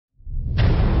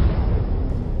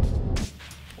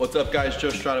What's up guys,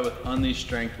 Joe Strada with Unleashed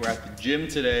Strength. We're at the gym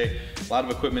today. A lot of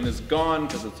equipment is gone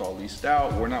because it's all leased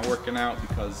out. We're not working out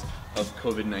because of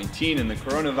COVID-19 and the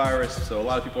coronavirus. So a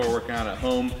lot of people are working out at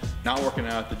home, not working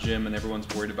out at the gym, and everyone's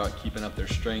worried about keeping up their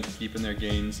strength, keeping their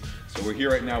gains. So we're here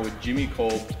right now with Jimmy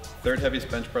Kolb, third heaviest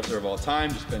bench presser of all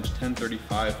time, just benched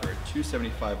 1035 for a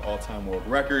 275 all-time world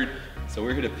record. So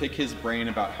we're here to pick his brain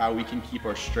about how we can keep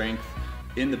our strength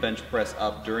in the bench press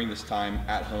up during this time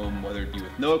at home, whether it be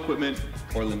with no equipment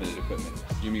or limited equipment.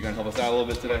 Jimmy, you gonna help us out a little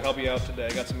bit today? I'll help you out today.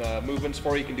 I got some movements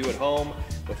for you can do at home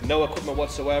with no equipment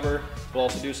whatsoever. We'll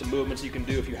also do some movements you can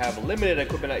do if you have limited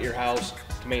equipment at your house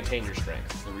to maintain your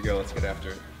strength. Here we go, let's get after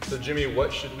it. So Jimmy,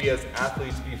 what should we as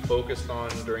athletes be focused on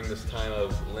during this time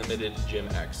of limited gym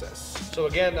access? So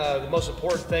again, the most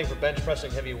important thing for bench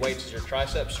pressing heavy weights is your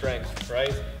tricep strength,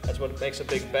 right? That's what makes a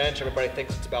big bench. Everybody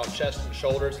thinks it's about chest and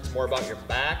shoulders. It's more about your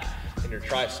back and your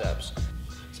triceps.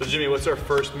 So Jimmy, what's our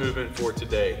first movement for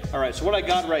today? All right, so what I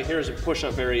got right here is a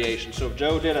push-up variation. So if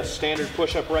Joe did a standard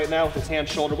push-up right now with his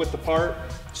hands shoulder width apart,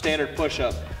 standard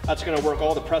push-up. That's gonna work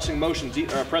all the pressing motions,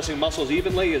 pressing muscles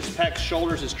evenly, his pecs,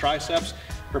 shoulders, his triceps.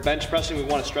 For bench pressing, we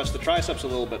want to stress the triceps a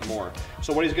little bit more.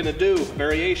 So what he's gonna do,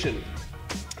 variation,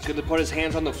 he's gonna put his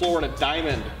hands on the floor in a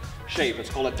diamond shape. It's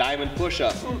called a diamond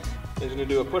push-up. He's gonna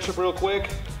do a push-up real quick.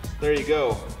 There you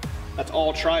go. That's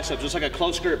all triceps, just like a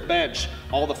close grip bench.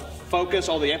 All the focus,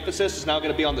 all the emphasis is now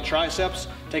gonna be on the triceps,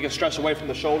 taking stress away from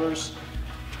the shoulders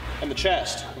and the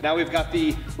chest. Now we've got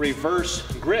the reverse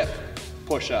grip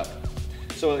push-up.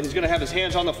 So he's gonna have his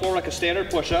hands on the floor like a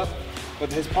standard push-up,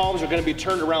 but his palms are gonna be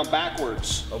turned around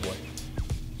backwards. Oh boy.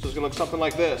 So it's gonna look something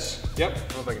like this. Yep. I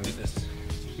don't know if I can do this.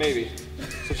 Maybe.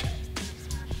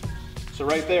 So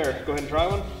right there, go ahead and try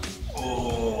one.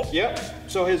 Oh. Yep.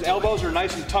 So his elbows are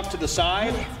nice and tucked to the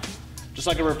side, just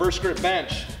like a reverse grip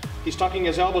bench. He's tucking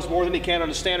his elbows more than he can on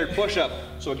a standard push-up.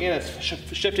 So again, it's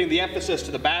shifting the emphasis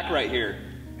to the back right here.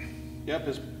 Yep,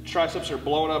 his triceps are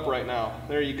blowing up right now.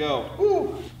 There you go.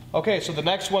 Woo. Okay, so the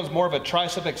next one's more of a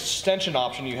tricep extension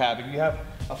option you have. If you have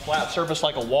a flat surface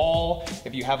like a wall,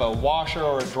 if you have a washer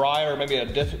or a dryer, or maybe a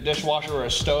dishwasher or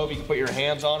a stove you can put your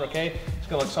hands on, okay? It's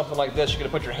gonna look something like this. You're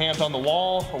gonna put your hands on the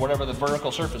wall or whatever the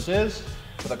vertical surface is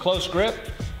with a close grip,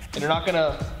 and you're not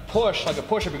gonna push like a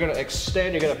push-up, you're gonna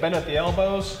extend, you're gonna bend at the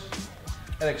elbows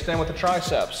and extend with the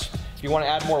triceps. If you wanna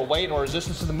add more weight or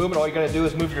resistance to the movement, all you gotta do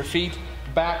is move your feet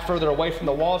back further away from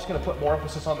the wall. It's gonna put more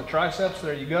emphasis on the triceps.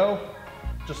 There you go.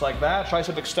 Just like that,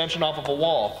 tricep extension off of a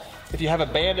wall. If you have a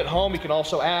band at home, you can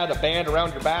also add a band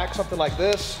around your back, something like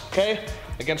this, okay?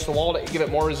 Against the wall to give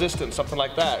it more resistance, something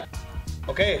like that.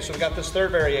 Okay, so we got this third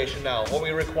variation now. What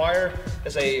we require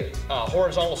is a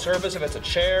horizontal surface, if it's a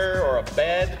chair or a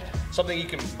bed, something you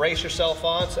can brace yourself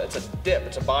on. So it's a dip,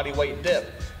 it's a body weight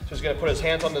dip. So he's gonna put his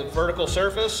hands on the vertical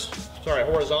surface,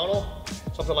 horizontal,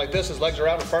 something like this. His legs are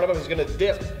out in front of him, he's gonna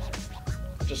dip,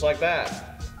 just like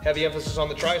that. Heavy emphasis on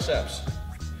the triceps.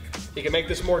 He can make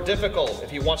this more difficult if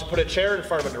he wants to put a chair in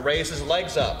front of him to raise his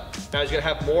legs up. Now he's gonna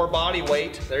have more body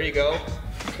weight, there you go,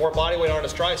 more body weight on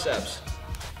his triceps.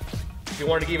 If you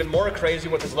wanted to get even more crazy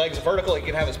with his legs vertical, he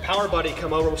can have his power buddy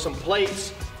come over with some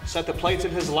plates, set the plates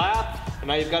in his lap, and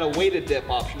now you've got a weighted dip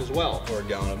option as well. Or a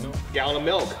gallon of milk. Gallon of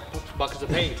milk, buckets of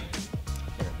paint.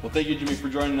 Well, thank you, Jimmy, for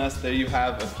joining us. There you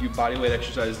have a few bodyweight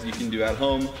exercises you can do at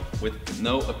home with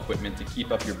no equipment to keep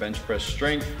up your bench press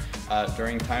strength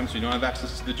during times you don't have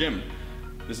access to the gym.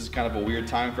 This is kind of a weird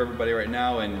time for everybody right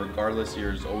now, and regardless,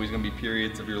 there's always gonna be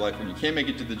periods of your life when you can't make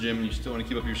it to the gym and you still wanna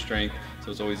keep up your strength,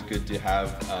 so it's always good to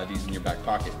have these in your back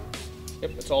pocket.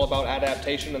 Yep, it's all about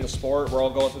adaptation in the sport. We're all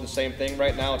going through the same thing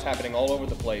right now. It's happening all over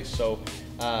the place. So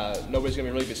nobody's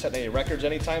gonna really be setting any records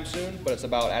anytime soon, but it's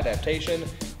about adaptation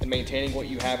and maintaining what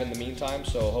you have in the meantime.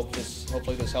 So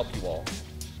hopefully this helped you all.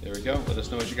 There we go. Let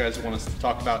us know what you guys want us to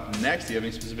talk about next. If you have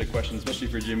any specific questions, especially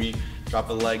for Jimmy, drop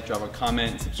a like, drop a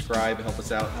comment, subscribe, help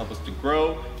us out, help us to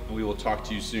grow, and we will talk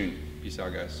to you soon. Peace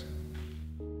out, guys.